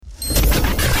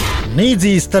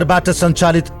निजी स्तरबाट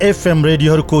सञ्चालित एफएम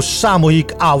रेडियोहरूको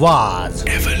सामूहिक आवाज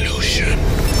Evolution.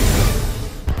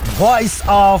 Voice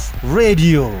of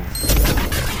radio.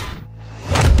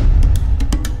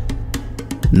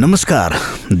 नमस्कार।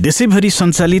 देशैभरि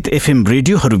सञ्चालित एफएम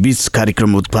रेडियोहरूबीच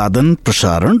कार्यक्रम उत्पादन,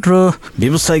 प्रसारण र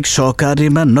व्यावसायिक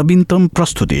सहकार्यमा नवीनतम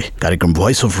प्रस्तुति कार्यक्रम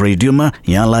भोइस अफ रेडियोमा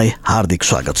यहाँलाई हार्दिक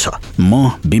स्वागत छ।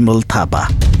 म विमल थापा।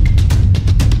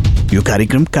 यो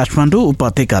कार्यक्रम काठमाडौँ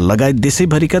उपत्यका लगायत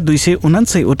देशैभरिका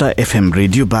 279 वटा एफएम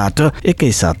रेडियोबाट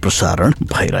एकैसाथ प्रसारण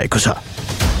भइरहेको छ।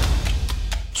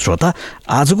 श्रोता,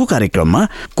 आजको कार्यक्रममा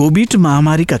कोभिड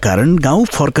महामारीका कारण गाउँ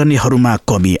फर्कनेहरूमा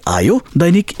कमी आयो।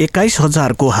 दैनिक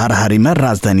 21,000 को हाराहारीमा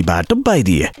राजधानीबाट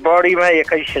बाहिरिए। बढीमा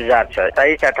 21,000 छ।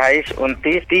 23, 28,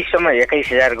 29, 30 सम्म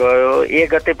 21,000 गयो। 1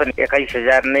 गते पनि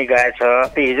 21,000 नै गएछ।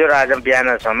 हिजो आज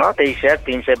बिहानसम्म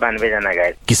 23,392 जना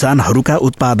गए। किसानहरूका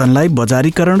उत्पादनलाई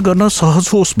बजारीकरण गर्न सहज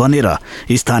होस् भनेर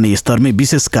स्थानीय स्तरमै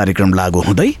विशेष कार्यक्रम लागू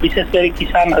हुँदै विशेष गरी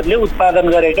किसानहरूले उत्पादन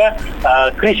गरेका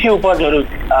कृषि उपजहरू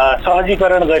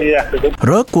सहजीकरण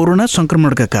र कोरोना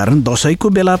संक्रमणका कारण दशैंको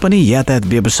बेला पनि यातायात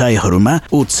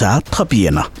व्यवसायहरूमा उत्साह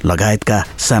थपिएन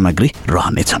लगायतका सामग्री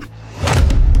रहनेछन्।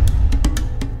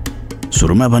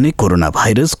 सुरुमा भने कोरोना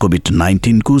भाइरस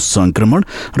कोभिड-19 को संक्रमण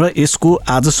र यसको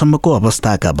आजसम्मको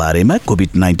अवस्थाका बारेमा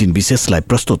कोभिड-19 विशेषलाई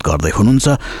प्रस्तुत गर्दै हुनुहुन्छ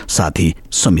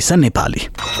साथी समीसा नेपाली।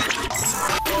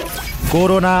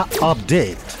 Corona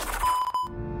update.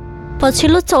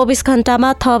 पछिल्लो 24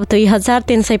 घण्टामा थप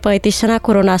 2,335 जना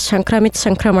कोरोना संक्रमित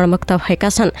संक्रमणमुक्त भएका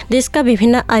छन्। देशका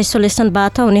विभिन्न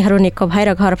आइसोलेसनबाट उनीहरू निको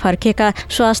भएर घर फर्किएका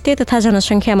स्वास्थ्य तथा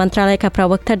जनसङ्ख्या मन्त्रालयका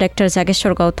प्रवक्ता डाक्टर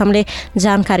जागेश्वर गौतमले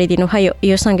जानकारी दिनुभयो।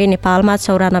 यो सँगै नेपालमा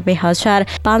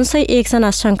 94,501 जना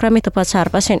संक्रमित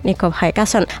उपचारपछि निको भएका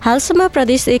छन्। हालसम्म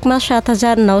प्रदेश 1 मा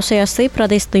 7,980,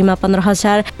 प्रदेश 2 मा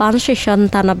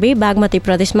 15,597, बागमती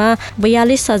प्रदेशमा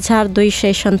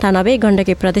 42,297,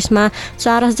 गण्डकी प्रदेशमा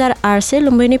 4,800,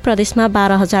 लुम्बिनी प्रदेशमा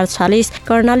 12,040,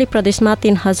 कर्णाली प्रदेशमा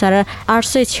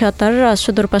 3,876 र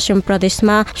सुदूरपश्चिम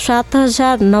प्रदेशमा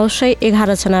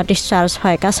 7,911 जना डिस्चार्ज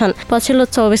भएका छन्। पछिल्लो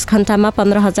 24 घण्टामा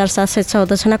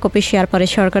 15,714 जनाको पीसीआर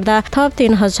परीक्षण गर्दा थप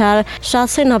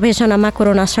 3,790 जनामा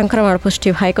कोरोना संक्रमण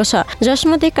पुष्टि भएको छ,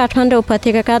 जसमध्ये काठमाडौँ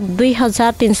उपत्यकाका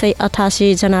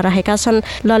 2,388 जना रहेका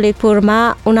छन्।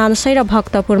 ललितपुरमा 79 र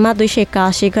भक्तपुरमा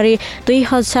 281 गरी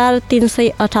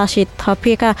 2,388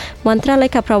 थपिएका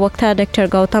मन्त्रालयका प्रवक्ता डाक्टर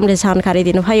गौतमले जानकारी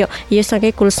दिनुभयो।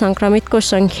 यससँगै कुल संक्रमितको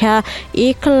संख्या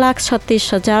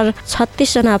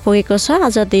 1,36,036 जना पुगेको छ।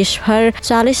 आज देशभर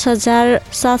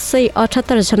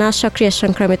 40,778 जना सक्रिय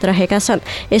संक्रमित रहेका छन्।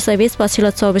 यसैबीच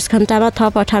पछिल्लो 24 घण्टामा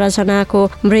थप 18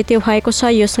 जनाको मृत्यु भएको छ।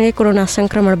 योसँगै कोरोना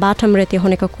संक्रमणबाट मृत्यु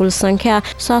हुनेको कुल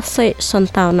संख्या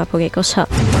 757 पुगेको छ।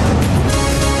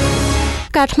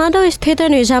 काठमाडौँ स्थित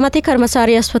निजामती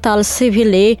कर्मचारी अस्पताल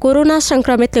सिभिलले कोरोना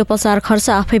संक्रमितले उपचार खर्च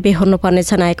आफै बेहोर्नुपर्ने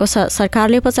जनाएको छ।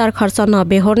 सरकारले उपचार खर्च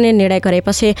नबेहोर्ने निर्णय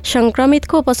गरेपछि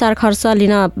संक्रमितको उपचार खर्च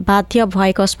लिन बाध्य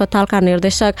भएको अस्पतालका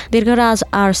निर्देशक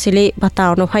दीर्घराज आरसीले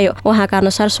बताउनुभयो। उहाँका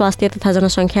अनुसार स्वास्थ्य तथा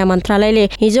जनसङ्ख्या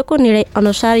मन्त्रालयले हिजोको निर्णय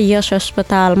अनुसार यस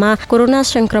अस्पतालमा कोरोना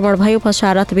संक्रमण भई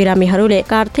उपचाररत बिरामीहरूले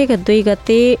कार्तिक 2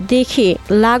 गतेदेखि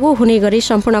लागू हुने गरी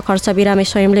सम्पूर्ण खर्च बिरामी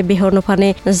स्वयंले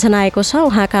बेहोर्नुपर्ने जनाएको छ।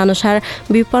 उहाँका अनुसार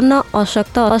विपन्न,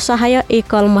 अशक्त, असहाय,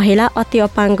 एकल महिला, अति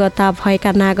अपाङ्गता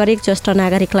भएका नागरिक, ज्येष्ठ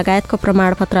नागरिक लगायतको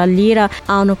प्रमाणपत्र लिएर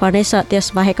आउनुपर्नेछ।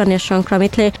 त्यसबाहेक अन्य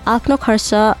संक्रमितले आफ्नो खर्च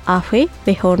आफै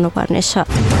बेहोर्नुपर्नेछ।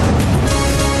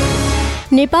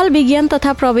 नेपाल विज्ञान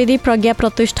तथा प्रविधि प्रज्ञा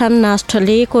प्रतिष्ठान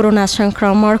नास्टले कोरोना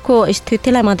संक्रमणको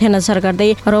स्थितिलाई मध्यनजर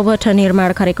गर्दै रोबोट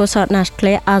निर्माण गरेको छ।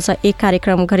 नास्टले आज एक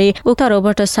कार्यक्रम गरी उक्त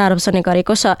रोबोट सार्वजनिक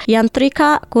गरेको छ।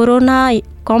 यान्त्रिका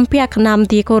कोरोना कम्प्याक नाम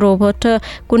दिएको रोबोट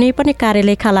कुनै पनि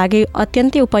कार्यालयका लागि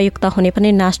अत्यन्तै उपयुक्त हुने पनि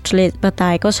नास्टले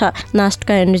बताएको छ।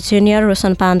 नास्टका इन्जिनियर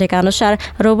रोशन पाण्डेका अनुसार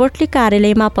रोबोटले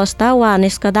कार्यालयमा पस्दा वा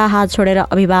निस्कदा हात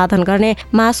जोडेर अभिवादन गर्ने,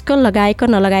 मास्क लगाएको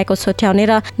नलगाएको छुट्याउने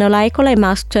र नलागेकोलाई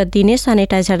मास्क दिने,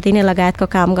 सेनिटाइजर दिने लगायतको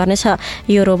काम गर्नेछ।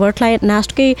 यो रोबोटलाई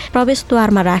नास्टकै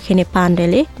प्रवेशद्वारमा राखिने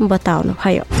पाण्डेले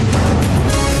बताउनुभयो।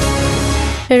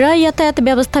 र यातायात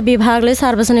व्यवस्था विभागले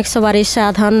सार्वजनिक सवारी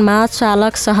साधनमा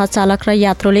चालक, सहचालक र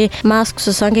यात्रुले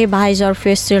मास्कसँगै भाइजर,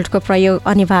 फेस सिल्डको प्रयोग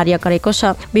अनिवार्य गरेको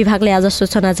छ। विभागले आज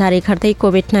सूचना जारी गर्दै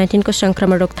कोभिड-19 को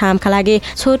संक्रमण रोकथामका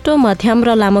लागि छोटो, मध्यम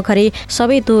र लामो गरी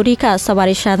सबै दूरीका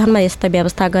सवारी साधनमा यस्तो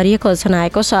व्यवस्था गरिएको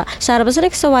जनाएको छ।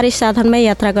 सार्वजनिक सवारी साधनमा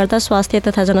यात्रा गर्दा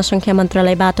स्वास्थ्य तथा जनसङ्ख्या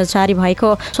मन्त्रालयबाट जारी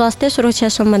भएको स्वास्थ्य सुरक्षा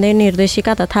सम्बन्धी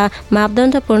निर्देशिका तथा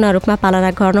मापदण्ड पूर्ण रूपमा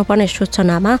पालना गर्नुपर्ने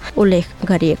सूचनामा उल्लेख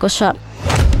गरिएको छ।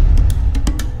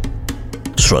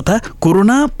 श्रोता,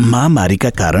 कोरोना महामारीका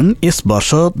कारण यस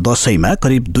वर्ष दशैंमा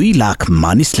करिब 2 लाख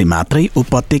मानिसले मात्रै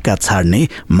उपत्यका छाड्ने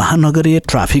महानगरीय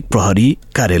ट्राफिक प्रहरी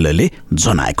कार्यालयले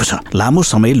जनाएको छ। लामो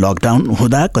समय लकडाउन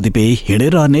हुँदा कतिपय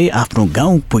हिँडेर नै आफ्नो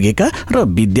गाउँ पुगेका र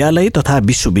विद्यालय तथा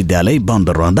विश्वविद्यालय बन्द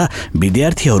रहँदा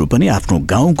विद्यार्थीहरू पनि आफ्नो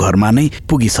गाउँ घरमा नै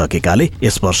पुगिसकेकाले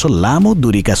यस वर्ष लामो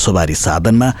दूरीका सवारी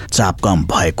साधनमा चाप कम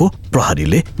भएको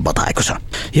प्रहरीले बताएको छ।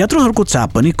 यात्रुहरूको चाप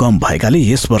पनि कम भएकाले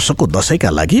यस वर्षको दशैंका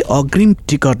लागि अग्रिम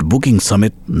टिकट बुकिङ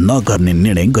समेत नगर्ने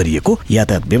निर्णय गरिएको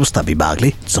यातायात व्यवस्था विभागले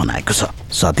जनाएको छ।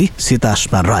 साथै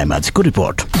सीतासमान रायमाझीको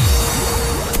रिपोर्ट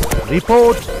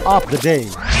अफ द डे।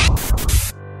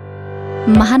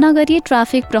 महानगरीय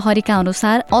ट्राफिक प्रहरीका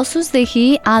अनुसार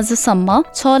असोजदेखि आजसम्म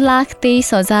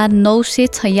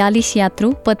 6,23,946 यात्रु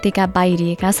उपत्यका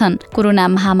बाहिरिएका छन्। कोरोना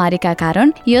महामारीका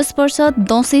कारण यस वर्ष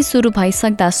दशैं सुरु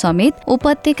भइसक्दा समेत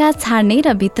उपत्यका छाड्ने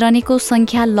र भित्रनेको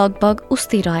संख्या लगभग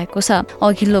उस्तै रहेको छ।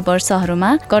 अघिल्लो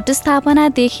वर्षहरूमा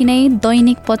घटस्थापनादेखि नै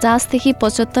दैनिक 50,000 देखि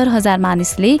 75,000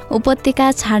 मानिसले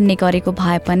उपत्यका छाड्ने गरेको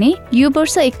भए पनि यो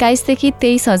वर्ष 21,000 देखि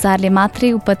 23,000ले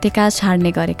मात्रै उपत्यका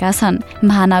छाड्ने गरेका छन्।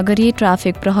 महानगरीय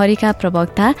ट्राफिक प्रहरीका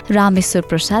प्रवक्ता रामेश्वर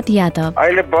प्रसाद यादव,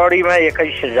 अहिले बढीमा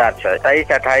 21,000 छ।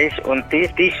 23, 28,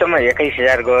 29, 30 सम्म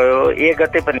 21,000 गयो। 1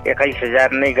 गते पनि 21,000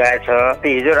 नै गएछ।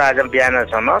 हिजो र आज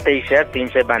बिहानसम्म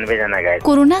 23,392 जना गए।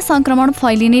 कोरोना संक्रमण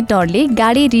फैलिने डरले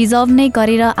गाडी रिजर्भ नै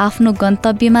गरेर आफ्नो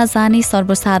गन्तव्यमा जाने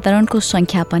सर्वसाधारणको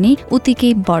संख्या पनि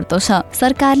उत्तिकै बढ्दो छ।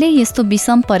 सरकारले यस्तो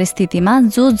विषम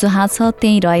परिस्थितिमा जो जहाँ छ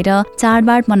त्यही रहेर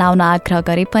चाडबाड मनाउन आग्रह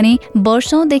गरे पनि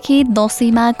वर्षौंदेखि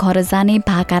दशैंमा घर जाने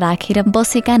भाका राखेर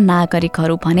बसेका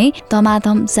नागरिकहरू भने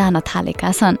धमाधम जान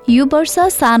थालेका छन्। यो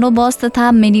वर्ष सानो बस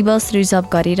तथा मिनी बस रिजर्भ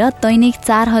गरेर दैनिक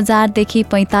 4,000 देखि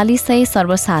 4,500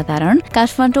 सर्वसाधारण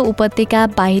काठमाडौँ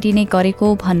उपत्यका बाहिरिने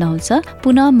गरेको भन्नुहुन्छ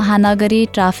पुनः महानगरीय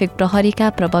ट्राफिक प्रहरीका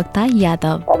प्रवक्ता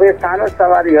यादव। अब सानो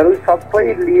सवारीहरू सबै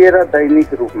लिएर दैनिक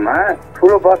रूपमा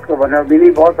ठुलो बसको भनेर मिनी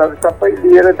बसहरू सबै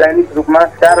लिएर दैनिक रूपमा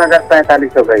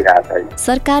 4,045 गइरहेछ।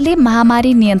 सरकारले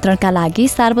महामारी नियन्त्रणका लागि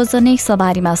सार्वजनिक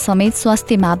सवारीमा समेत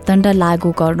स्वास्थ्य मापदण्ड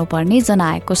लागू गर्नुपर्ने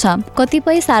जनाएको छ।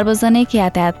 कतिपय सार्वजनिक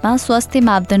यातायातमा स्वास्थ्य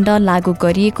मापदण्ड लागू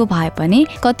गरिएको भए पनि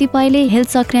कतिपयले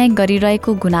हेलचक्र्याइ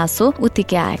गरिरहेको गुनासो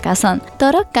उत्तिकै आएका छन्।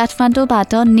 तर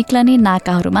काठमाडौँबाट निक्लने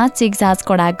नाकाहरूमा चेक जाँच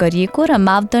कडा गरिएको र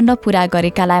मापदण्ड पूरा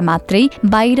गरेकालाई मात्रै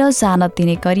बाहिर जान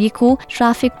दिने गरिएको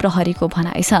ट्राफिक प्रहरीको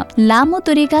भनाइ छ। लामो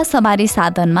दूरीका सवारी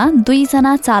साधनमा 2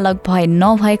 जना चालक भए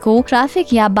नभएको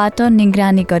ट्राफिक यापबाट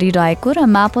निगरानी गरिरहेको र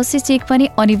मापसी चेक पनि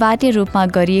अनिवार्य रूपमा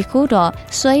गरिएको र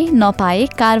सही नपाए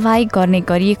कारवाही गर्ने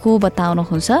गरिएको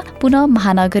बताउनुहुन्छ पुनः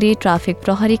महानगरीय ट्राफिक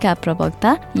प्रहरीका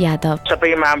प्रवक्ता यादव।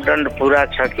 सबै मापदण्ड पूरा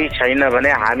छ कि छैन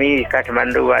भने हामी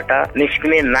काठमाडौँबाट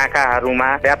निस्किने नाकाहरूमा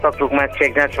व्यापक रूपमा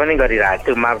चेक जाँच पनि गरिरहेको।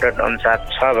 त्यो मापदण्ड अनुसार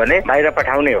छ भने बाहिर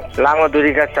पठाउने हो। लामो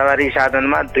दूरीका सवारी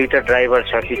साधनमा 2टा ड्राइभर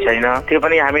छ कि छैन त्यो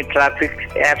पनि हामी ट्राफिक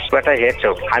एप्सबाट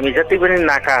हेर्छौँ। हामी जति पनि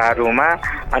नाकाहरूमा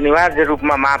अनिवार्य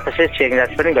रूपमा मापसे चेक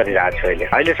जाँच पनि गरिरहेको छु।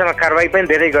 अहिलेसम्म कारवाही पनि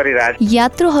धेरै गरिरहेको।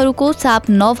 यात्रुहरूको चाप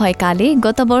नभएकाले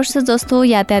गत वर्ष जस्तो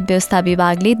यातायात व्यवस्था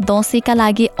विभागले दशैंका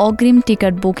लागि अग्रिम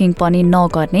टिकट बुकिङ पनि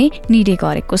नगर्ने निर्णय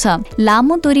गरेको छ।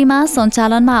 लामो दूरीमा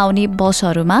सञ्चालनमा आउने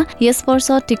बसहरूमा यस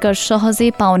वर्ष टिकट सहजै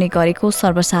पाउने गरेको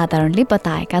सर्वसाधारणले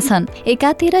बताएका छन्।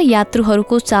 एकातिर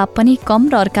यात्रुहरूको चाप पनि कम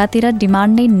र अर्कातिर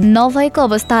डिमान्ड नै नभएको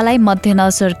अवस्थालाई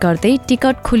मध्यनजर गर्दै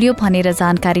टिकट खुल्यो भनेर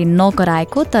जानकारी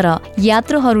नगराएको तर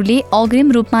यात्रुहरूले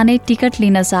अग्रिम रूपमा नै टिकट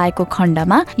लिन चाहेको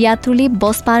खण्डमा यात्रुले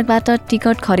बस पार्कबाट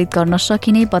टिकट खरिद गर्न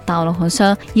सकिने बताउनुहुन्छ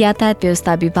यातायात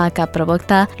व्यवस्था विभागका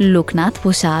प्रवक्ता लोकनाथ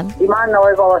भूषाल। डिमान्ड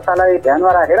नभएको अवस्थालाई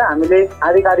ध्यानमा राखेर हामीले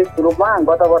आधिकारिक रूपमा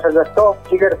गत वर्ष जस्तो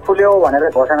टिकट खुल्यो भनेर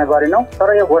घोषणा गरेनौं। तर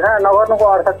यो घोषणा नगर्नुको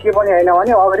अर्थ के पनि होइन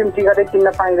भने अग्रिम टिकटै किन्न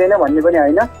पाइँदैन भन्ने पनि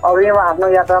होइन। अग्रिम आफ्नो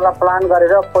यात्रालाई प्लान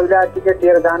गरेर पहिला टिकट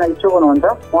लिएर जान इच्छुक हुनुहुन्छ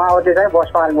उहाँहरूले चाहिँ बस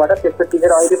पार्कबाट त्यसको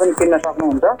टिकट अहिले पनि किन्न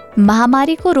सक्नुहुन्छ।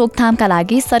 महामारीको रोकथामका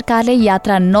लागि सरकारले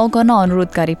यात्रा नगर्न अनुरोध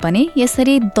गरे पनि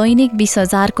यसरी दैनिक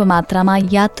 20,000 को मात्रामा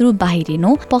यात्रु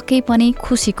बाहिरिनु पक्कै पनि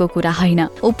खुसीको कुरा होइन।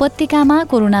 उपत्यकामा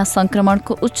कोरोना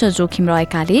संक्रमणको उच्च जोखिम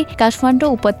रहेकाले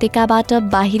काठमाडौँ उपत्यकाबाट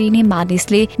बाहिरिने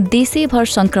मानिसले देशैभर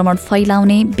संक्रमण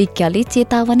फैलाउने विज्ञले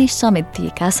चेतावनी समेत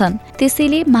दिएका छन्।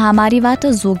 त्यसैले महामारीबाट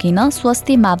जोगिन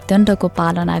स्वास्थ्य मापदण्डको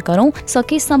पालना गरौं,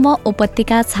 सकेसम्म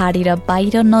उपत्यका छाडेर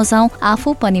बाहिर नजाउँ,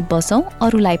 आफू पनि बचौं,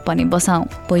 अरूलाई पनि बचाउँ।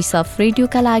 भोइस अफ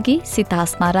रेडियोका लागि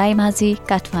सीतासमा रायमाझी,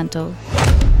 काठमाडौँ।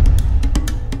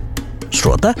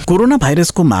 श्रोता, कोरोना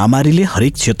भाइरसको महामारीले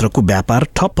हरेक क्षेत्रको व्यापार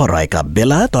ठप्प रहेका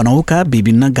बेला तनहुका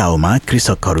विभिन्न गाउँमा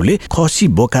कृषकहरूले खसी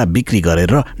बोका बिक्री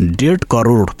गरेर 1.5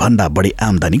 करोड भन्दा बढी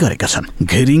आमदानी गरेका छन्।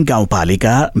 घेरिङ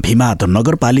गाउँपालिका, भीमाद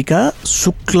नगरपालिका,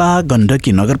 शुक्ला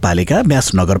गण्डकी नगरपालिका,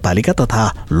 व्यास नगरपालिका तथा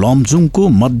लमजुङको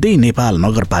मध्य नेपाल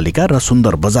नगरपालिका र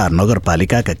सुन्दर बजार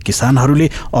नगरपालिकाका किसानहरूले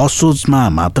असोजमा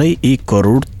मात्रै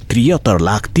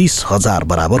 1,73,30,000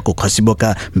 बराबरको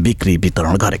खसीबोका बिक्री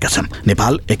वितरण गरेका छन्।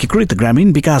 नेपाल एकीकृत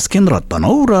ग्रामीण विकास केन्द्र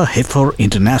तनहु र हेफर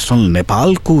इन्टरनेशनल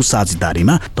नेपालको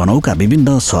साझेदारीमा तनहुका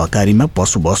विभिन्न सहकारीमा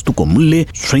पशुवस्तुको मूल्य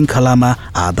श्रृङ्खलामा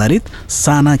आधारित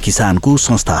साना किसानको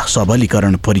संस्था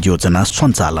सबलीकरण परियोजना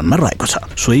सञ्चालनमा रहेको छ।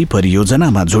 सोही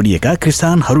परियोजनामा जोडिएका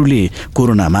किसानहरूले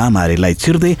कोरोना महामारीलाई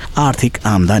चिर्दै आर्थिक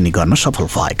आमदानी गर्न सफल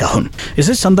भएका हुन्।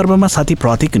 यसै सन्दर्भमा साथी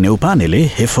प्रतीक नेउपानेले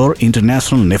हेफर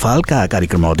इन्टरनेशनल नेपालका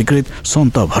कार्यक्रम अधिकृत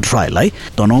सन्त भट्टराईलाई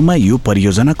तनहुमा यो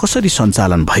परियोजना कसरी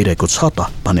सञ्चालन भइरहेको छ त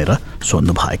भनेर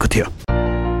सोध्नु भएको थियो।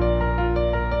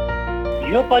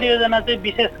 यो परियोजना चाहिँ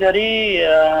विशेष गरी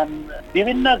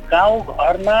विभिन्न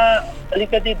गाउँघरमा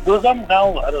अलिकति दुर्गम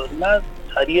गाउँघरहरूमा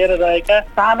छरिएर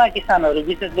रहेका साना किसानहरू,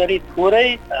 विशेष गरी थोरै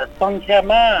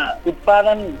संख्यामा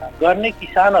उत्पादन गर्ने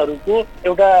किसानहरूको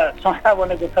एउटा संस्था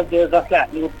बनेको छ जसलाई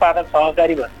हामी उत्पादक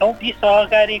सहकारी भन्छौँ। ती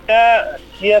सहकारीका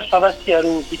शेयर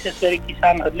सदस्यहरू, विशेष गरी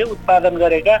किसानहरूले उत्पादन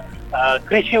गरेका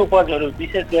कृषि उपजहरू,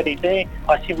 विशेष गरी चाहिँ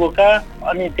खसी बोका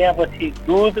अनि त्यहाँपछि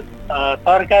दुध,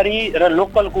 तरकारी र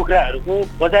लोकल कुखुराहरूको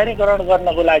बजारीकरण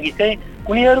गर्नको लागि चाहिँ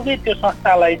उनीहरूकै त्यो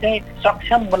संस्थालाई चाहिँ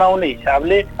सक्षम बनाउने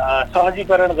हिसाबले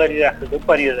सहजीकरण गरिराखेको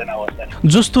परियोजना हो।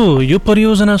 जस्तो यो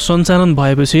परियोजना सञ्चालन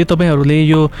भएपछि तपाईँहरूले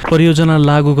यो परियोजना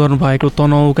लागू गर्नुभएको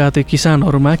तनहुका त्यो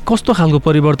किसानहरूमा कस्तो खालको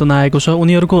परिवर्तन आएको छ?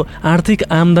 उनीहरूको आर्थिक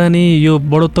आमदानी यो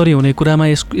बढोत्तरी हुने कुरामा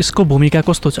यसको भूमिका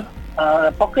कस्तो छ?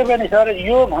 पक्कै पनि सर,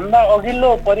 यो भन्दा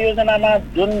अघिल्लो परियोजनामा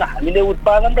जुन हामीले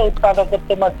उत्पादन र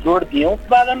उत्पादकत्वमा जोड दियौँ,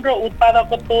 उत्पादन र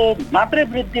उत्पादकत्व मात्रै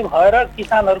वृद्धि भएर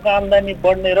किसानहरूको आमदानी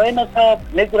बढ्ने रहेनछ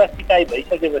भन्ने कुरा सिकाइ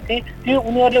भइसकेपछि त्यो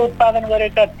उनीहरूले उत्पादन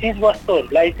गरेका चिज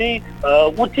वस्तुहरूलाई चाहिँ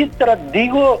उचित र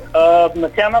दिगो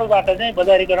च्यानलबाट चाहिँ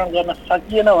बजारीकरण गर्न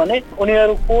सकिएन भने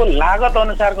उनीहरूको लागत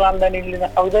अनुसारको आमदानी लिन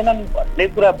सक्दैनन् भन्ने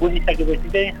कुरा बुझिसकेपछि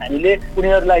चाहिँ हामीले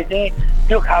उनीहरूलाई चाहिँ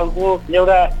त्यो खालको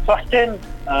एउटा सस्टेन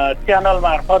च्यानल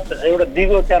मार्फत, एउटा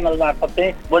दिगो च्यानल मार्फत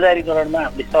चाहिँ बजारीकरणमा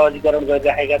हामीले सहजीकरण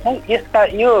गरिराखेका छौँ। यसका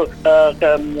यो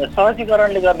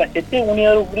सहजीकरणले गर्दाखेरि चाहिँ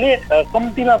उनीहरूले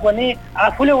कम्तीमा पनि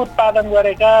आफूले उत्पादन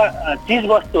गरेका चिज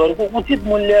वस्तुहरूको उचित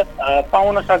मूल्य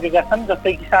पाउन सकेका छन्।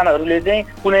 जस्तै किसानहरूले चाहिँ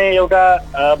कुनै एउटा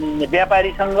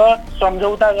व्यापारीसँग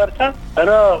सम्झौता गर्छ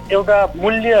र एउटा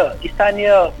मूल्य, स्थानीय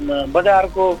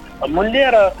बजारको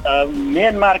मूल्य र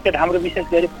मेन मार्केट हाम्रो विशेष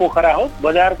गरी पोखरा हो,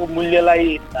 बजारको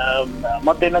मूल्यलाई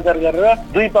मध्यनजर गरेर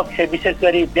दुई पक्ष, विशेष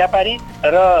गरी व्यापारी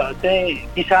र चाहिँ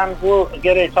किसानको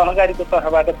सहकारीको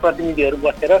तर्फबाट प्रतिनिधिहरू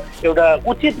बसेर एउटा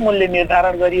उचित मूल्य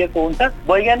निर्धारण गरिएको हुन्छ,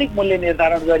 वैज्ञानिक मूल्य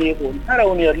निर्धारण गरिएको हुन्छ र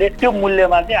उनीहरूले त्यो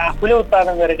मूल्यमा चाहिँ आफूले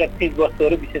उत्पादन गरेका चिज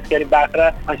वस्तुहरू, विशेष गरी बाख्रा,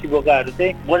 खसी बोकाहरू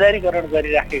चाहिँ बजारीकरण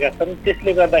गरिराखेका छन्।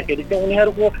 त्यसले गर्दाखेरि चाहिँ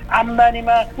उनीहरूको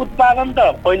आमदानीमा उत्पादन त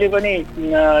पहिले पनि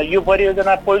यो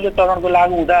परियोजना पहिलो चरणको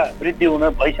लागू हुँदा वृद्धि हुन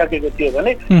भइसकेको थियो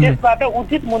भने त्यसबाट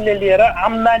उचित मूल्य लिएर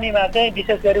आमदानीमा चाहिँ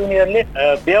विशेष गरी उनीहरूले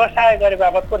व्यवसाय गरे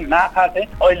बापतको नाफा चाहिँ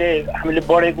अहिले हामीले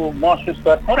बढेको महसुस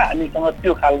गर्छौँ र हामीसँग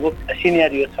त्यो खालको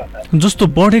सिनेरियो छ। जस्तो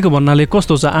बढेको भन्नाले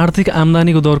कस्तो छ? आर्थिक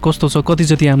आमदानीको दर कस्तो छ? कति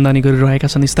जति आमदानी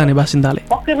गरिरहेका छन् स्थानीय बासिन्दाले?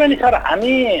 पक्कै पनि सर,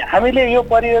 हामीले यो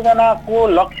परियोजनाको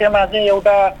लक्ष्यमा चाहिँ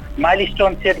एउटा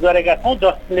माइलस्टोन सेट गरेका छौँ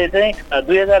जसले चाहिँ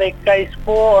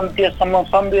 2021को अन्त्यसम्म,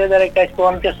 सन् 2021को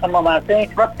अन्त्यसम्ममा चाहिँ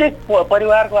प्रत्येक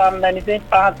परिवारको आमदानी चाहिँ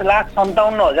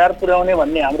 5,57,000 पुर्याउने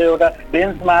भन्ने हाम्रो एउटा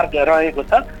बेन्चमार्क रहेको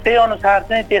छ। त्यही अनुसार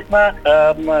चाहिँ त्यसमा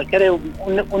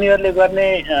उनीहरूले गर्ने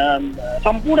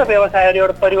सम्पूर्ण व्यवसायहरू,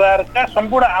 एउटा परिवारका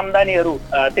सम्पूर्ण आमदानीहरू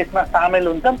त्यसमा सामेल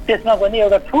हुन्छन्। त्यसमा पनि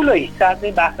एउटा ठुलो हिस्सा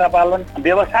चाहिँ बाख्रा पालन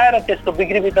व्यवसाय र त्यसको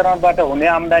बिक्री वितरणबाट हुने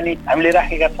आमदानी हामीले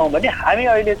राखेका छौँ भने हामी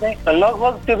अहिले चाहिँ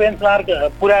लगभग त्यो बेन्चमार्क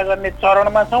पुरा गर्ने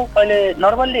चरणमा छौँ। अहिले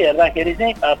नर्मल्ली हेर्दाखेरि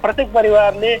चाहिँ प्रत्येक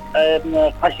परिवारले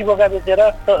खसी बोका बेचेर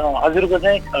हजुरको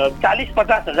चाहिँ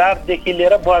 40-50 हजारदेखि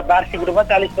लिएर वार्षिक रूपमा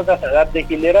 40-50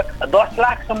 हजारदेखि लिएर 10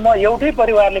 लाखसम्म एउटै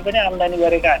परिवारले पनि आमदानी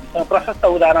गरेका हामीसँग प्रशस्त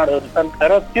उदाहरणहरू छन्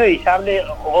र त्यो हिसाबले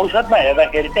औसतमा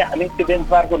हेर्दाखेरि चाहिँ हामी त्यो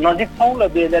बेन्चमार्कको नजिक छौँ र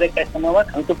 2021 सम्ममा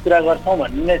हामी त्यो पुरा गर्छौँ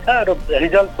भन्ने छ र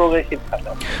रिजल्ट प्रोग्रेसिभ छ।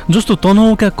 जस्तो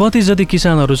तनहुका कति जति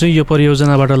किसानहरू चाहिँ यो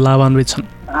परियोजनाबाट लाभान्वित छन्?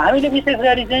 हामीले विशेष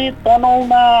गरी चाहिँ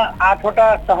तनहुँमा 8वटा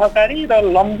सहकारी र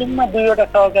लमजुङमा 2वटा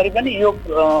सहकारी पनि यो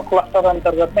क्लस्टर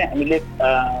अन्तर्गत नै हामीले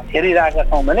हेरिरहेका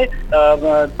छौँ भने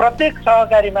प्रत्येक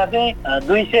सहकारीमा चाहिँ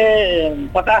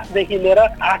 250 देखि लिएर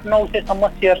 800-900सम्म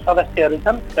सेयर सदस्यहरू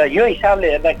छन् र यो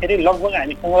हिसाबले हेर्दाखेरि लगभग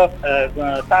हामीसँग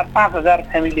 4-5 हजार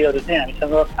फ्यामिलीहरू चाहिँ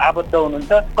हामीसँग आबद्ध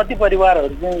हुनुहुन्छ। कति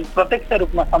परिवारहरू चाहिँ प्रत्यक्ष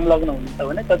रूपमा संलग्न हुनुहुन्छ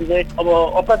भने कतिपय अब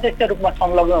अप्रत्यक्ष रूपमा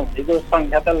संलग्न हुनेको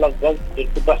संख्या त लगभग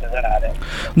 10,000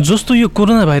 आयो। जस्तो यो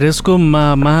कोरोना भाइरसको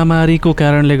महामारीको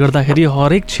कारणले गर्दाखेरि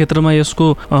हरेक क्षेत्रमा यसको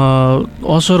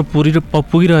असर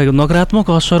पुगिरहेको नकारात्मक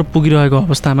असर पुगिरहेको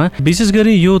अवस्थामा विशेष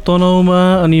गरी यो तनहुँमा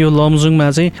अनि यो लमजुङमा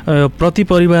चाहिँ प्रति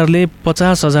परिवारले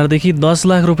 50,000 देखि 10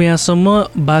 लाख रुपियाँसम्म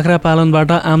बाख्रा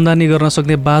पालनबाट आम्दानी गर्न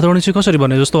सक्ने वातावरण चाहिँ कसरी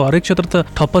बन्यो? जस्तो हरेक क्षेत्र त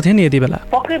ठप्प थियो नि यति बेला।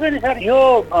 पक्कै पनि सर, यो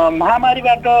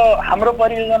महामारीबाट हाम्रो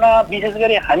परियोजना विशेष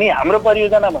गरी हाम्रो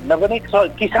परियोजना भन्दा पनि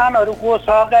किसानहरूको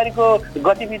सहकारीको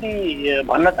गतिविधि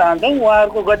भन्न चाहन्छौँ।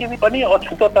 उहाँहरूको गतिविधि पनि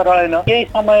अछुतो त रहेन। केही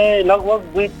समय लगभग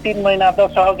 2-3 महिना त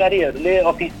सहकारीहरूले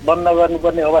अफिस बन्द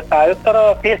गर्नुपर्ने अवस्था आयो। तर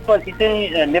त्यसपछि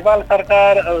चाहिँ नेपाल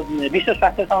सरकार विश्व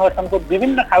स्वास्थ्य सङ्गठनको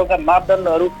विभिन्न खालका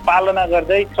मापदण्डहरू पालना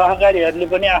गर्दै सहकारीहरूले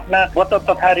पनि आफ्ना बचत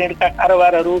तथा ऋणका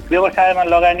कारोबारहरू, व्यवसायमा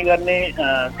लगानी गर्ने,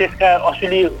 त्यसका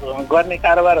असुली गर्ने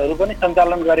कारोबारहरू पनि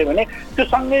सञ्चालन गरे भने त्यो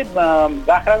सँगै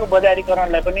बाख्राको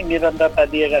बजारीकरणलाई पनि निरन्तरता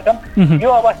दिएका छन्। यो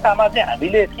अवस्थामा चाहिँ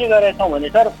हामीले के गरेछौँ भने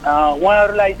सर,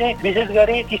 उहाँहरूलाई चाहिँ विशेष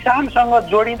गरी किसानसँग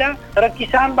जोडिँदा र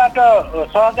किसानबाट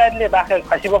सहकारीले बाख्रा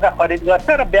खसी बोका खरिद गर्छ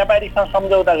र व्यापारीसँग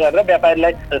सम्झौता गरेर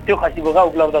व्यापारीलाई त्यो खसी बोका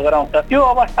उपलब्ध गराउँछ। त्यो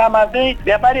अवस्थामा चाहिँ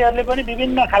व्यापारीहरूले पनि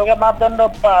विभिन्न खालका मापदण्ड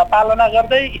पालना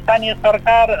गर्दै स्थानीय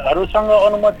सरकारहरूसँग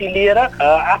अनुमति लिएर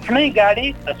आफ्नै गाडी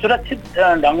सुरक्षित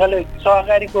ढङ्गले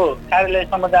सहकारीको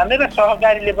कार्यालयसम्म जाने र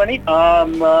सहकारीले पनि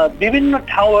विभिन्न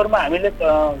ठाउँहरूमा हामीले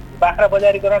बाख्रा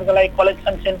बजारीकरणको लागि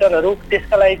कलेक्सन सेन्टरहरू,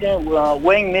 त्यसका लागि चाहिँ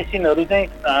वेइङ मेसिनहरू चाहिँ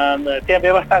त्यहाँ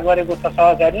व्यवस्था गरेको छ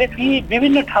सहकारीले। ती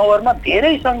विभिन्न ठाउँहरूमा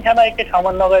धेरै सङ्ख्यामा एकै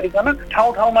ठाउँमा नगरिकन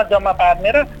ठाउँमा जम्मा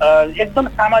पार्ने र एकदम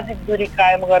सामाजिक दूरी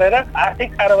कायम गरेर आर्थिक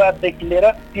कारोबारदेखि लिएर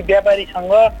ती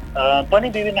व्यापारीसँग पनि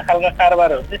विभिन्न खालका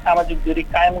कारोबारहरू चाहिँ सामाजिक दूरी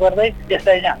कायम गर्दै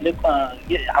त्यसलाई चाहिँ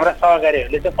हामीले हाम्रा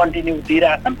सहकारीहरूले चाहिँ कन्टिन्यू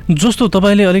दिइरहेछन्। जस्तो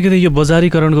तपाईँले अलिकति यो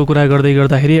बजारीकरणको कुरा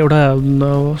गर्दाखेरि एउटा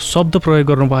शब्द प्रयोग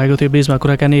गर्नुभएको थियो बिचमा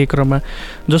कुराकानी क्रममा।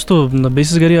 जस्तो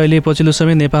विशेष गरी अहिले पछिल्लो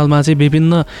समय नेपालमा चाहिँ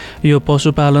विभिन्न यो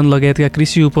पशुपालन लगायतका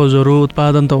कृषि उपजहरू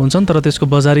उत्पादन त हुन्छन्, तर त्यसको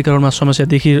बजारीकरणमा समस्या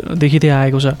देखिँदै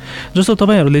आएको छ। जस्तो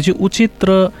तपाईँहरूले चाहिँ उचित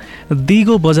र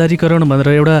दिगो बजारीकरण भनेर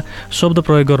एउटा शब्द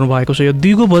प्रयोग गर्नुभएको छ। यो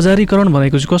दिगो बजारीकरण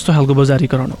भनेको चाहिँ कस्तो खालको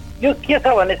बजारीकरण हो? यो के छ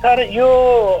भने सर, यो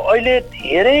अहिले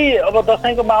धेरै अब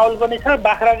दसैँको माहौल पनि छ।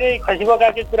 बाख्राकै खसी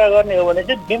बोकाकै कुरा गर्ने हो भने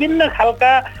चाहिँ विभिन्न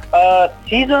खालका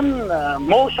सिजन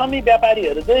मौसमी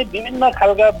व्यापारीहरू चाहिँ विभिन्न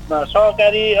खालका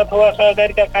सहकारी अथवा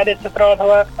सहकारीका कार्यक्षेत्र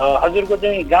अथवा हजुरको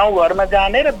चाहिँ गाउँघरमा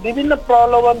जाने र विभिन्न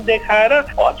प्रलोभन देखाएर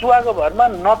हचुवाको भरमा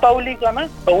नतौलिकन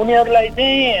उनीहरूलाई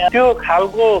चाहिँ त्यो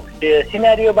खालको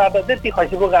सिनारियोबाट चाहिँ ती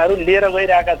खसी बोकाहरू लिएर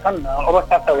गइरहेका छन्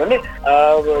अवस्था छ भने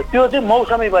त्यो चाहिँ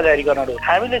मौसमी बजारीकरण हो।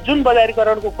 हामीले जुन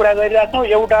बजारीकरणको कुरा गरिरहेछौँ,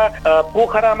 एउटा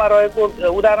पोखरामा रहेको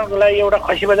उदाहरणको लागि एउटा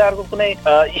खसी बजारको कुनै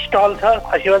स्टल छ।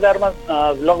 खसी बजारमा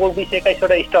लगभग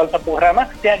 20-21वटा स्टल छ पोखरामा।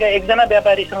 त्यहाँका एकजना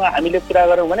व्यापारीसँग हामीले कुरा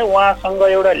गऱ्यौँ भने उहाँसँग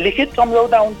एउटा लिखित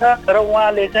सम्झौता हुन्छ र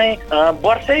उहाँले चाहिँ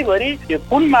वर्षैभरि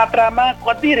कुन मात्रामा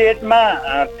कति रेटमा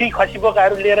ती खसी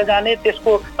बोकाहरू लिएर जाने,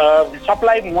 त्यसको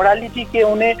सप्लाई मोडालिटी के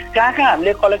हुने, कहाँ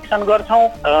हामीले कलेक्सन गर्छौँ,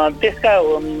 त्यसका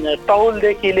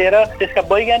तौलदेखि लिएर त्यसका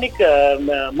वैज्ञानिक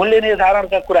मूल्य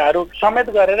निर्धारणका कुराहरू समेत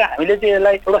गरेर हामीले चाहिँ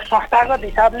यसलाई एउटा संस्थागत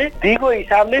हिसाबले दिगो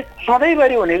हिसाबले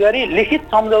सधैँभरि हुने गरी लिखित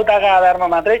सम्झौताका आधारमा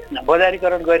मात्रै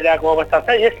बजारीकरण गरिरहेको अवस्था छ।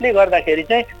 यसले गर्दाखेरि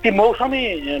चाहिँ ती मौसमी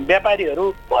व्यापारीहरू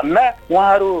भन्दा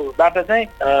उहाँहरूबाट चाहिँ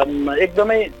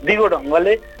एकदमै दिगो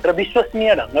ढङ्गले र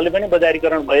विश्वसनीय ढङ्गले पनि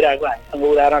बजारीकरण भइरहेको हामीसँग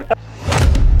उदाहरण छ।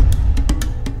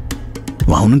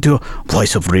 उहाँ हुनुहुन्थ्यो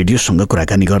भोइस अफ रेडियोसँग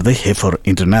कुराकानी गर्दै हेफर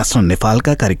इन्टरनेसनल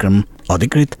नेपालका कार्यक्रम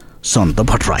अधिकृत सन्त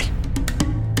भट्टराई।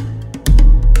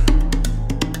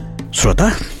 श्रोता,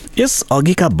 यस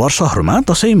अघिका वर्षहरूमा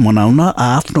दशैं मनाउन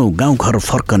आफ्नो गाउँघर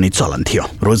फर्कने चलन थियो।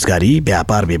 रोजगारी,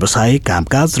 व्यापार व्यवसाय,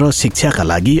 कामकाज र शिक्षाका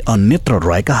लागि अन्यत्र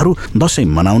रहेकाहरू दशैं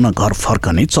मनाउन घर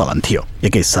फर्कने चलन थियो।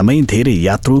 एकै समय धेरै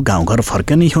यात्रु गाउँघर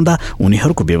फर्कने हुँदा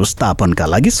उनीहरूको व्यवस्थापनका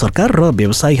लागि सरकार र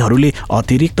व्यवसायीहरूले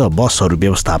अतिरिक्त बसहरू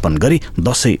व्यवस्थापन गरी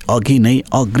दशैं अघि नै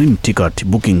अग्रिम टिकट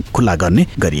बुकिङ खुल्ला गर्ने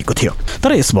गरिएको थियो।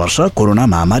 तर यस वर्ष कोरोना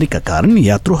महामारीका कारण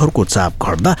यात्रुहरूको चाप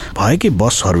घट्दा भएकै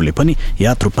बसहरूले पनि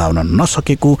यात्रु पाउन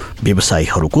नसकेको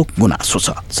व्यवसायीहरूको गुनासो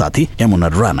छ। साथी यमुना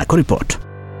राणाको रिपोर्ट।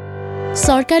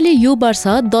 सरकारले यो वर्ष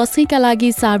दशैंका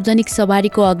लागि सार्वजनिक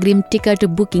सवारीको अग्रिम टिकट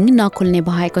बुकिङ नखोल्ने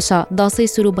भएको छ। दशैं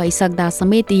सुरु भइसक्दा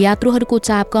समेत यात्रुहरूको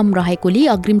चाप कम रहेकोले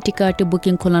अग्रिम टिकट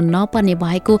बुकिङ खोल्न नपर्ने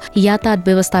भएको यातायात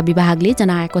व्यवस्था विभागले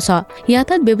जनाएको छ।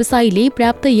 यातायात व्यवसायीले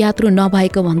पर्याप्त यात्रु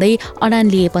नभएको भन्दै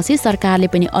अडान लिएपछि सरकारले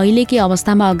पनि अहिलेकै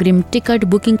अवस्थामा अग्रिम टिकट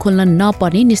बुकिङ खोल्न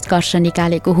नपर्ने निष्कर्ष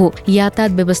निकालेको हो।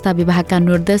 यातायात व्यवस्था विभागका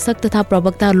निर्देशक तथा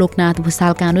प्रवक्ता लोकनाथ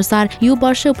भुसालका अनुसार यो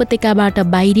वर्ष उपत्यकाबाट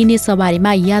बाहिरिने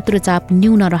सवारीमा यात्रु चाप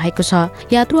न्यून रहेको छ।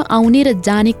 यात्रु आउने र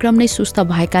जाने क्रम नै सुस्त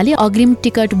भएकाले अग्रिम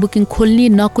टिकट बुकिङ खोल्ने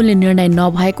नखोल्ने निर्णय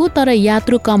नभएको, तर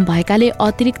यात्रु कम भएकाले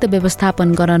अतिरिक्त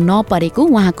व्यवस्थापन गर्न नपरेको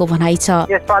उहाँको भनाइ छ।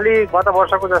 यसपालि गत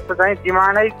वर्षको जस्तो चाहिँ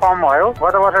डिमान्डै कम भयो।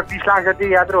 गत वर्ष 20 लाख जति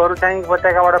यात्रुहरू चाहिँ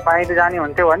उपत्यकाबाट बाहिर जाने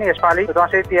हुन्थ्यो भने यसपालि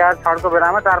दशैं तिहार छठको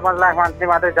बेलामा 4-5 लाख मान्छे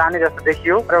मात्रै जाने जस्तो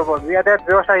देखियो र यातायात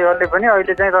व्यवसायीहरूले पनि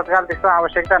अहिले चाहिँ तत्काल त्यस्तो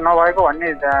आवश्यकता नभएको भन्ने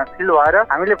फिल भएर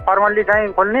हामीले फर्मल्ली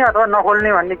चाहिँ खोल्ने अथवा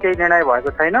नखोल्ने भन्ने केही निर्णय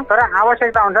भएको छैन। तर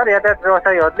आवश्यकता अनुसार यातायात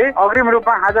व्यवसायीहरूले अग्रिम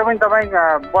रूपमा आज पनि तपाईँ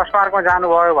बस पार्कमा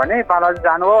जानुभयो भने, पालाजु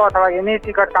जानुभयो अथवा एनी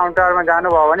टिकट काउन्टरमा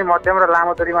जानुभयो भने, मध्यम र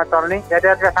लामो दूरीमा चल्ने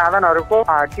यातायातका साधनहरूको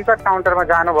टिकट काउन्टरमा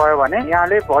जानुभयो भने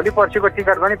यहाँले भोलि पर्सिको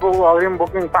टिकट पनि अग्रिम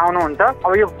बुकिङ पाउनुहुन्छ।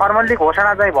 अब यो फर्मल्ली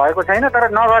घोषणा चाहिँ भएको छैन, तर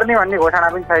नगर्ने भन्ने घोषणा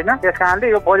पनि छैन। त्यस कारणले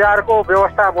यो बजारको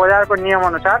व्यवस्था, बजारको नियम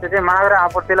अनुसार त्यो चाहिँ माग र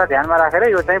आपूर्तिलाई ध्यानमा राखेर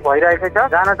यो चाहिँ भइरहेकै छ।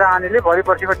 जान चाहनेले भोलि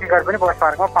पर्सिको टिकट पनि बस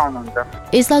पार्कमा पाउनुहुन्छ।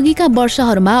 यसअघिका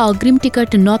वर्षहरूमा अग्रिम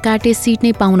टिकट नकाटे सिट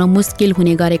नै पाउन मुस्किल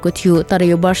हुने गरेको थियो, तर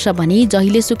यो वर्ष भने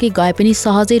जहिलेसुकै गए पनि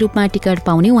सहजै रूपमा टिकट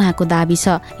पाउने उहाँको दाबी छ।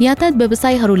 यातायात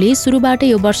व्यवसायीहरूले सुरुबाट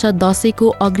यो वर्ष दशैंको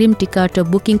अग्रिम टिकट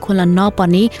बुकिङ खोल्न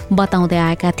नपर्ने बताउँदै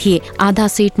आएका थिए। आधा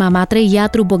सिटमा मात्रै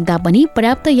यात्रु बोक्दा पनि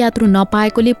पर्याप्त यात्रु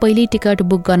नपाएकोले पहिल्यै टिकट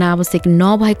बुक गर्न आवश्यक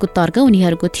नभएको तर्क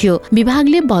उनीहरूको थियो।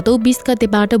 विभागले भदौ 20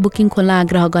 गतेबाट बुकिङ खोल्न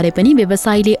आग्रह गरे पनि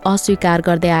व्यवसायीले अस्वीकार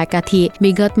गर्दै आएका थिए।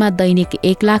 विगतमा दैनिक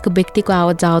 1 लाख व्यक्तिको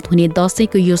आवत जावत हुने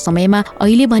दशैंको यो समयमा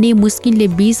अहिले भने मुस्किलले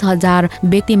 20,000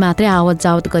 व्यक्ति मात्रै आवत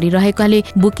जावत गरिरहेकाले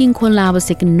बुकिङ खोल्न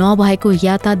आवश्यक नभएको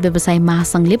यातायात व्यवसायी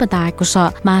महासंघले बताएको छ।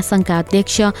 महासंघका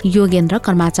अध्यक्ष योगेन्द्र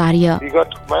कर्माचार्य,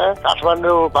 विगतमा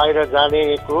काठमाडौँ बाहिर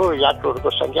जानेको यात्रुहरूको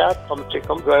संख्या कमसे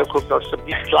कम गएको वर्ष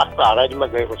 20 लाखको हाराहारीमा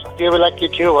गएको छ। त्यो बेला के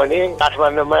थियो भने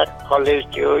काठमाडौँमा कलेज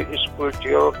थियो, स्कुल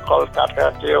थियो, कलकारखाना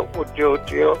थियो, उद्योग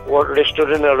थियो,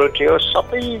 रेस्टुरेन्टहरू थियो,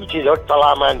 सबै चिजहरू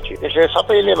चलामान थियो। त्यसले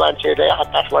सबैले मान्छेले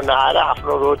काठमाडौँ आएर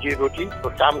आफ्नो रोजी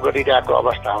काम गरिरहेको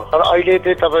अवस्था हो। तर अहिले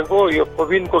चाहिँ तपाईँको यो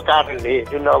कोभिडको कारणले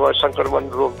जुन अब संक्रमण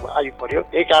रोग आइपर्यो,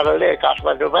 यही कारणले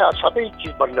काठमाडौँमा सबै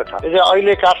चिज बन्द छ।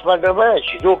 अहिले काठमाडौँमा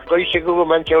हिजो गइसकेको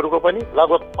मान्छेहरूको पनि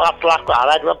लगभग 5 लाखको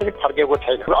हाराहारीमा पनि फर्केको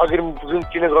छैन। अग्रिम बुकिङ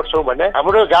किन गर्छौँ भने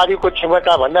हाम्रो गाडीको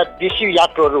क्षमता भन्दा बेसी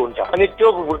यात्रुहरू हुन्छ अनि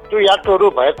त्यो यात्रुहरू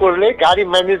भएकोले गाडी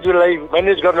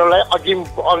म्यानेज गर्नलाई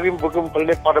अग्रिम बुकिङ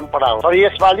खोल्ने परम्परा हो। तर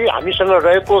यसपालि हामीसँग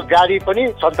रहेको गाडी पनि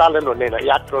सञ्चालन हुँदैन,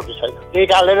 यात्रुहरू छैन। त्यही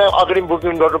कारणले अग्रिम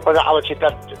बुकिङ गर्नुपर्ने आवश्यकता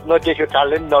नदेखेको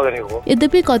कारणले नगरेको हो।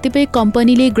 यद्यपि कतिपय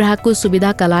कम्पनीले ग्राहकको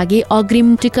सुविधाका लागि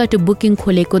अग्रिम टिकट बुकिङ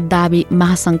खोलेको दाबी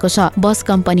महासंघको छ। बस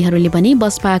कम्पनीहरूले पनि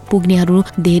बस पार्क पुग्नेहरू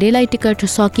धेरैलाई टिकट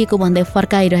सकिएको भन्दै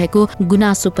फर्काइरहेको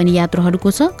गुनासो पनि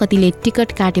यात्रुहरूको छ। कतिले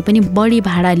टिकट काटे पनि बढी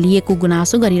भाडा लिएको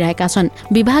गुनासो गरिरहेका छन्।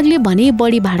 विभागले भने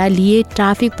बढी भाडा लिए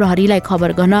ट्राफिक प्रहरीलाई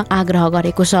खबर गर्न आग्रह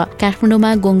गरेको छ।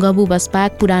 काठमाडौँमा गोङ्गबु बस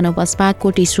पार्क, पुरानो बस पार्क,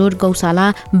 कोटेश्वर, गौशाला,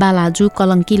 बालाजु,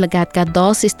 कलङ्की लगायतका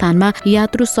 10 स्थानमा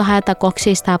यात्रु सहायता कक्ष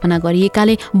स्थापना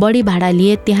गरिएकाले बढी भाडा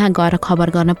लिए त्यहाँ गएर खबर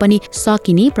गर्न पनि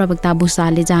सकिने प्रवक्ता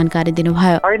भुसालले जानकारी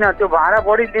दिनुभयो। होइन, त्यो भाडा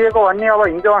बढी लिएको भन्ने अब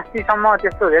हिजो अस्तिसम्म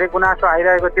त्यस्तो धेरै गुनासो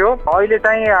आइरहेको थियो। अहिले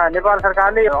चाहिँ नेपाल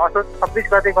सरकारले असोज 26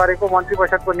 गते गरेको मन्त्री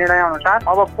परिषदको निर्णय अनुसार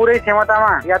अब पुरै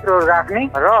क्षमतामा यात्रुहरू राख्ने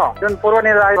र जुन पूर्व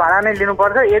निर्धारित भाडा नै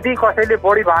लिनुपर्छ। यदि कसैले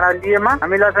बढी भाडा लिएमा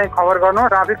हामीलाई चाहिँ खबर गर्नु,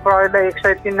 ट्राफिक प्रहरीलाई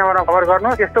 103 नम्बरमा खबर गर्नु,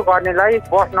 त्यस्तो गर्नेलाई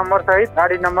बस नम्बर सहित,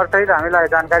 गाडी नम्बर सहित हामीलाई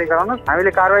जानकारी गराउनु।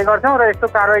 हामीले कारवाही गर्छौँ र यस्तो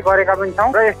कारवाही गरेका पनि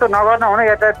छौँ र यस्तो नगर्न हुने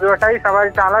यातायात व्यवसायी, सवारी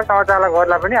चालक,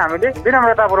 सहचालकहरूलाई पनि हामीले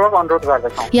विनम्रतापूर्वक अनुरोध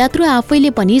गर्दछौँ। यात्रु आफैले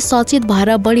पनि सचेत भएर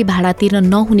बढी भाडा तिर्न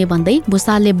नहुने भन्दै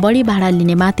भुसालले बढी भाडा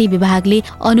लिने माथि विभागले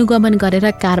अनुगमन गरेर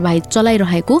कारबाही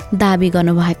चलाइरहेको दावी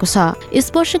गर्नुभएको छ।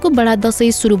 यस वर्षको बडा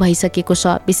दशैं सुरु भइसकेको छ।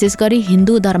 विशेष गरी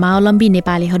हिन्दू धर्मावलम्बी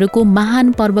नेपालीहरूको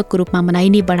महान पर्वको रूपमा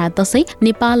मनाइने बडा दशैं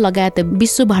नेपाल लगायत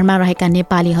विश्वभरमा रहेका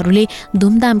नेपालीहरूले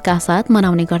धुमधामका साथ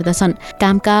मनाउने गर्दछन्।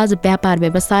 कामकाज, व्यापार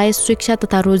व्यवसाय, शिक्षा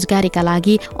तथा रोजगारीका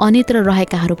लागि अन्यत्र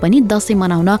रहेकाहरू पनि दशैं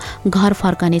मनाउन घर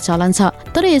फर्कने चलन छ।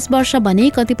 तर यस वर्ष भने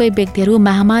कतिपय व्यक्तिहरू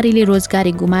महामारीले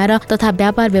रोजगारी गुमाएर तथा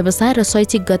व्यापार व्यवसाय र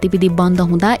शैक्षिक गतिविधि बन्द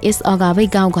हुँदा यस अगावै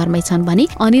गाउँघरमै छन् भने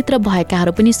अन्यत्र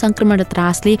भएकाहरू पनि संक्रमण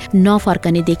त्रासले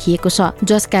नफर्कने देखिएको छ,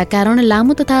 जसका कारण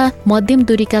लामो तथा मध्यम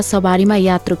दूरीका सवारीमा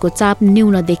यात्रुको चाप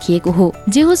न्यून देखिएको हो।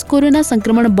 जे होस्, कोरोना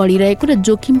संक्रमण बढिरहेको र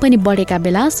जोखिम पनि बढेका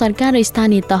बेला सरकार र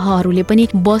स्थानीय तहहरूले पनि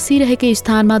बसिरहेकै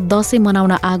स्थानमा दशैं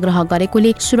मनाउन आग्रह गरे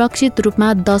परेकोले सुरक्षित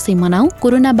रूपमा दशैं मनाऊ,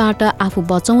 कोरोनाबाट आफू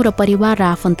बचौं र परिवार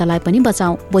र आफन्तलाई पनि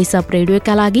बचाऊ। भोइस अफ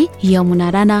रेडियोका लागि यमुना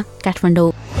राणा,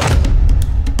 काठमाडौँ।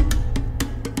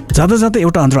 जाँदा जाँदै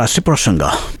एउटा अन्तर्राष्ट्रिय प्रसङ्ग।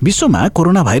 विश्वमा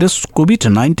कोरोना भाइरस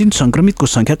कोभिड-19 संक्रमितको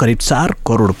संख्या करिब 4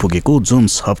 करोड पुगेको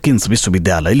जोन्स हपकिन्स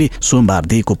विश्वविद्यालयले सोमबार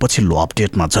दिएको पछिल्लो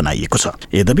अपडेटमा जनाइएको छ।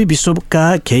 यद्यपि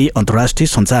विश्वका केही अन्तर्राष्ट्रिय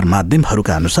सञ्चार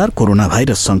माध्यमहरूका अनुसार कोरोना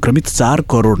भाइरस संक्रमित 4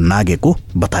 करोड नागेको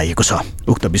बताइएको छ।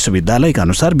 उक्त विश्वविद्यालयका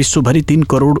अनुसार विश्वभरि 3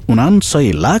 करोड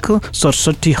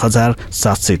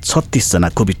 49,67,736 जना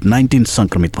कोभिड-19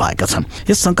 संक्रमित भएका छन्।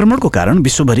 यस संक्रमणको कारण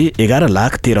विश्वभरि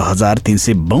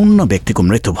 11,13,352 व्यक्तिको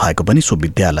मृत्यु भएको पनि सो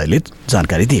विद्यालयले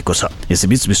जानकारी दिएको छ।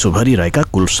 यसैबीच विश्वभरि रहेका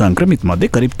कुल संक्रमित मध्ये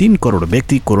करिब 3 करोड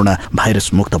व्यक्ति कोरोना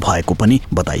भाइरस मुक्त भएको पनि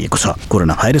बताइएको छ।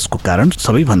 कोरोना भाइरसको कारण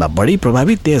सबैभन्दा बढी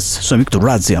प्रभावित देश संयुक्त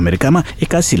राज्य अमेरिकामा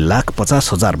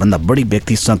 81,50,000 भन्दा बढी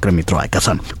व्यक्ति संक्रमित रहेका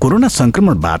छन्। कोरोना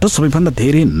संक्रमणबाट सबैभन्दा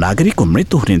धेरै नागरिकको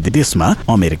मृत्यु हुने देशमा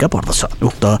अमेरिका पर्दछ।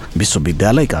 उक्त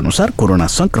विश्वविद्यालयका अनुसार कोरोना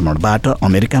संक्रमणबाट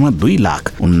अमेरिकामा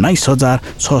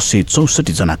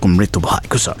 2,19,664 जनाको मृत्यु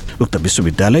भएको छ। उक्त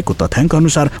विश्वविद्यालयको तथ्याङ्क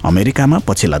अनुसार अमेरिकामा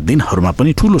पछिल्ला दिनहरूमा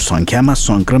पनि ठूलो संख्यामा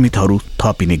संक्रमितहरू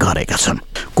थपिने गरेका छन्।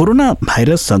 कोरोना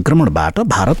भाइरस संक्रमणबाट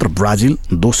भारत र ब्राजिल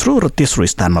दोस्रो र तेस्रो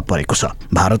स्थानमा परेको छ।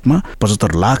 भारतमा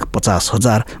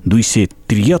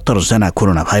 75,50,273 जना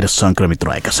कोरोना भाइरस संक्रमित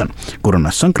रहेका छन्। कोरोना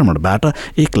संक्रमणबाट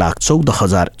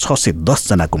 1,14,610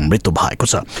 जनाको मृत्यु भएको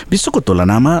छ। विश्वको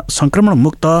तुलनामा संक्रमण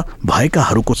मुक्त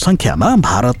भएकाहरूको संख्यामा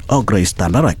भारत अग्र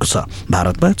स्थानमा रहेको छ।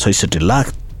 भारतमा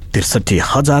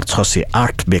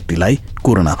 66,63,608 व्यक्तिलाई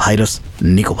कोरोना भाइरस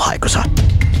निको भएको छ।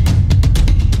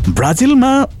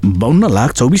 ब्राजिलमा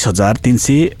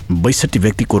 52,24,362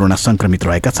 व्यक्ति कोरोना संक्रमित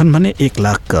रहेका छन् भने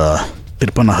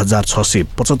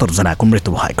 1,53,675 जनाको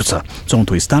मृत्यु भएको छ।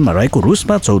 चौथो स्थानमा रहेको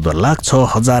रुसमा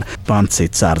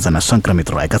 14,06,504 जना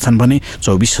संक्रमित रहेका छन् भने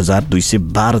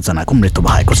 24,212 जनाको मृत्यु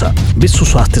भएको छ। विश्व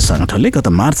स्वास्थ्य संगठनले गत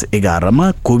मार्च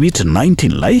 11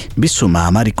 कोभिड-19 लाई विश्व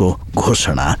महामारीको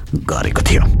घोषणा गरेको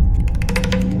थियो।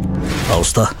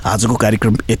 हवस् त, आजको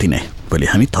कार्यक्रम यति नै। भोलि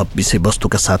हामी थप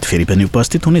विषयवस्तुका साथ फेरि पनि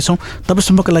उपस्थित हुनेछौँ।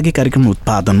 तबसम्मका लागि कार्यक्रम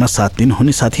उत्पादनमा साथ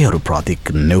दिनुहुने साथीहरू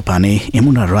प्रतीक नेउपाने,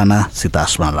 यमुना राणा,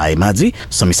 सीतास्मा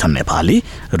रायमाझी, समिसन नेपाली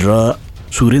र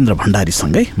सुरेन्द्र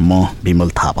भण्डारीसँगै म विमल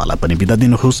थापालाई पनि बिदा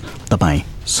दिनुहोस्।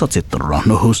 तपाईँ सचेत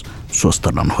रहनुहोस्,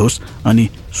 स्वस्थ रहनुहोस् अनि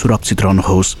सुरक्षित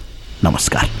रहनुहोस्।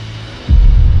 नमस्कार।